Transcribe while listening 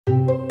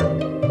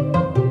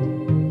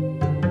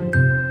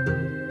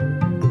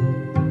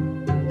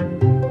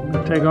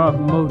take off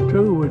in mode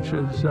 2, which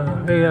is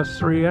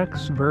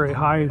AS3X, very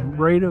high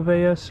rate of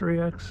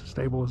AS3X,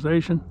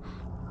 stabilization.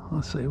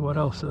 Let's see, what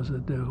else does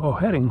it do? Oh,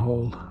 heading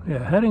hold.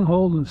 Yeah, heading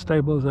hold and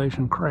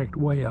stabilization cranked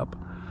way up.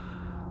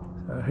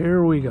 So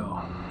here we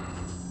go.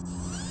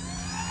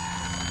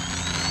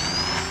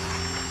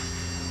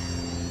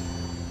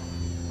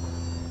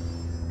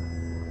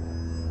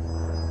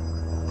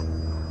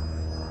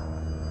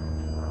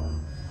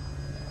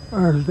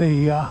 There's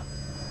the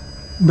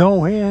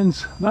no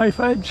hands knife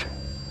edge.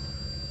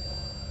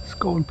 It's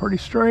going pretty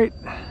straight.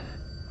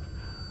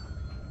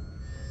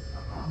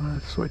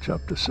 Let's switch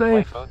up to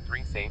safe. Flight mode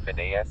 3 safe at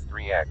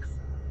AS3X.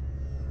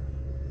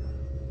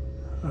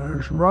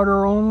 There's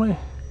rudder only.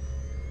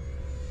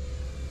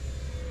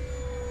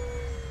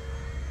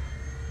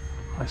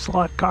 My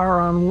slot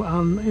car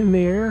in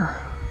the air.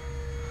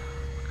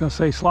 I was gonna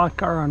say slot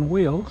car on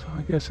wheels.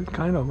 I guess it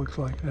kind of looks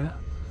like that.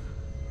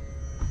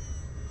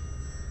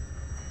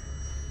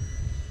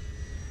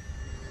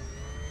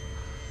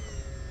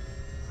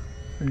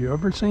 Have you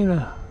ever seen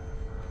a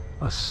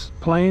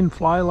plane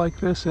fly like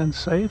this in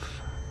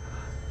safe?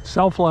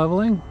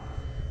 Self-leveling.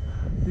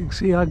 You can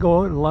see I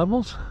go at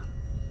levels.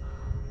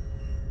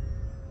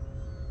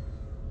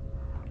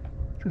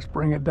 Just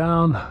bring it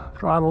down.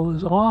 Throttle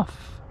is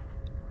off.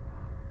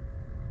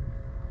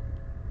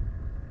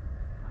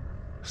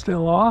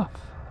 Still off.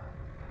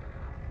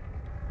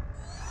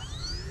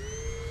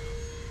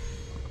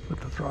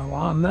 Put the throttle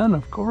on then,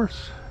 of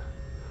course.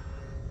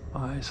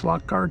 My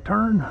slot car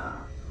turn.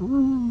 I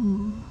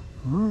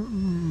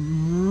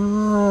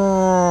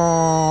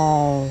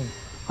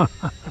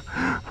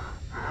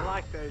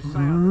like those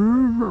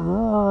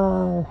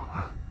sounds.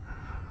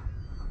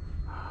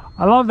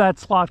 I love that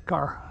slot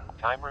car.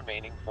 Time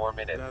remaining 4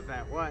 minutes. Love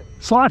that what?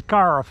 Slot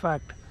car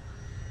effect.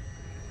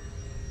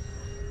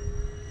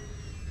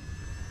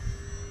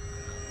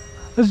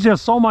 This is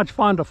just so much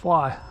fun to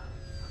fly.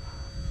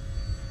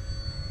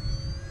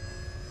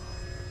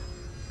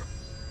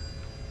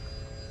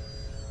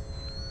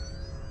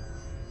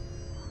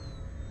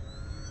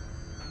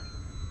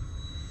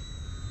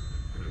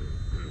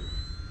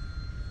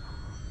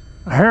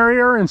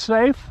 Harrier and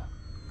safe.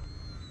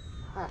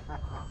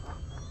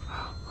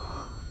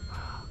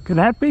 Can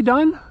that be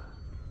done?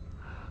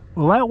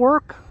 Will that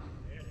work?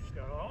 Yeah, he's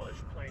got all his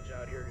planes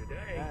out here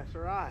today. That's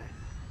right.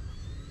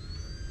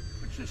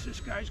 Which is, this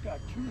guy's got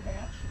 2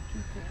 hats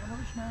and 2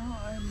 cameras now.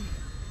 I'm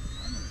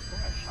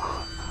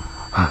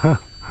impressed.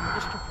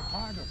 Mr.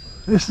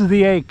 Photographer. This is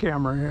the A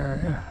camera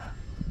here.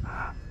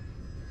 Yeah.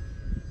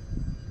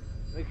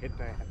 Look at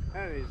that.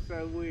 That is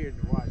so weird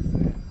to watch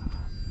that.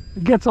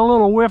 It gets a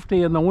little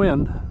whiffy in the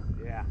wind.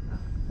 Yeah.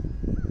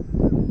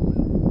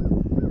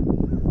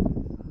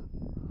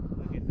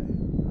 Look at that.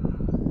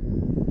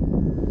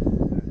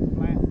 That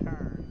flat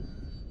turn.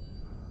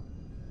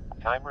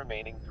 Time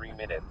remaining 3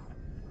 minutes.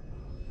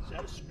 Is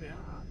that a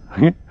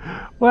spin?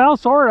 Well,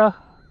 sorta.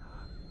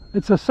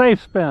 It's a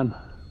safe spin.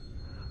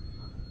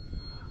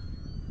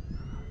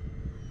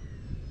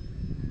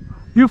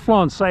 You've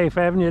flown safe,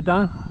 haven't you,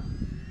 Don?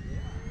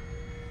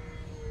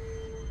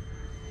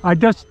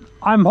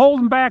 I'm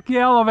holding back the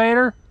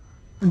elevator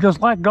and just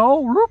let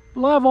go, whoop,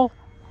 level.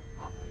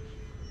 I'll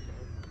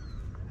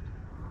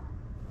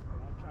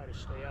try to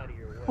stay out of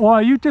your way. Well,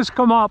 you just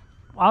come up.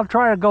 I'll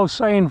try to go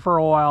sane for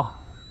a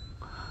while.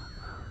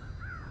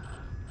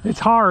 It's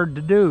hard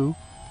to do.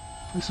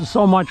 This is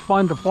so much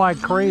fun to fly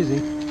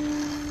crazy.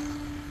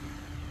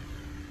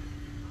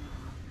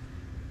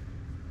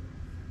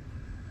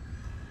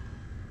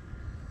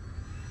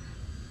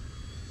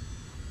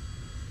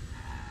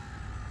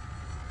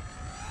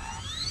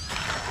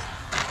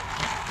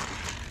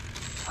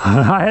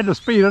 I had to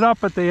speed it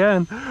up at the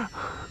end.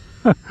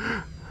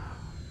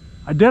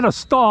 I did a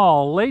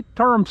stall, late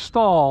term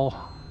stall.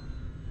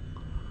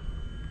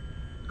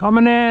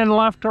 Coming in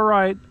left to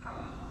right.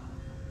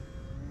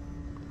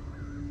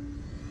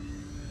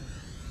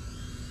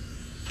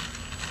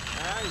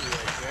 There you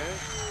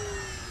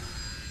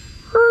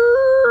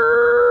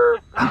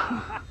go.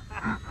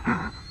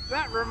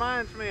 That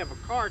reminds me of a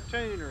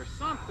cartoon or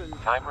something.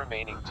 Time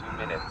remaining 2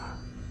 minutes.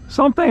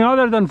 Something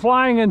other than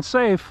flying in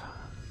safe.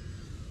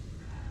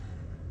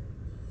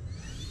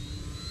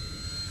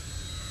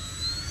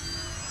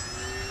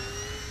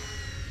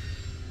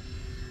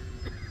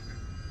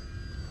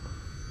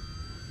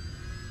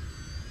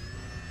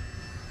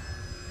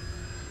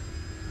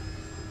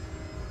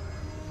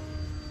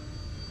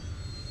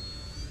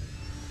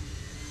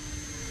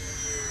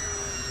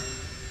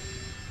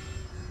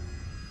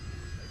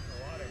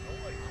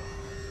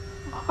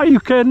 Are you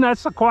kidding?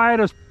 That's the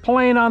quietest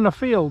plane on the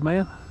field,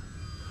 man.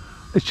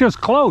 It's just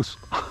close.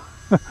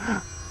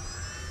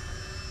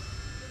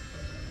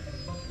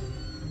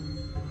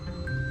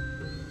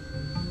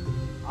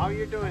 All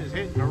you're doing is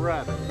hitting the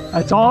rudder.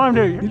 That's all I'm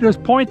doing. You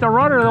just point the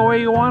rudder the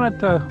way you want it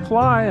to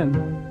fly and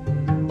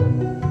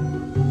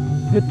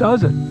it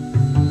does it.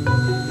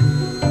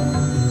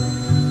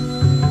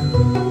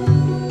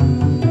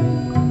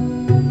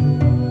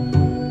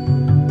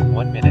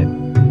 1 minute.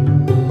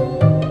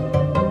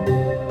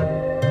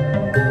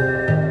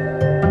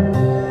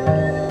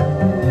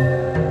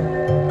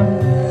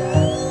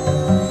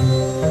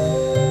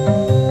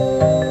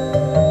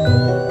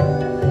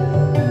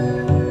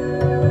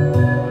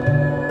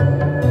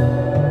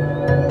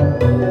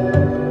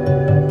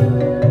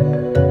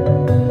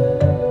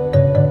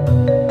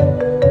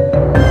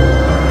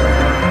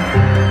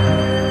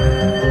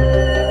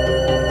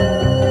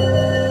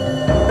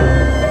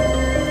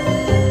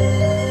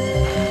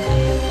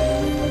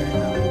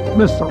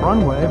 missed the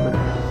runway, but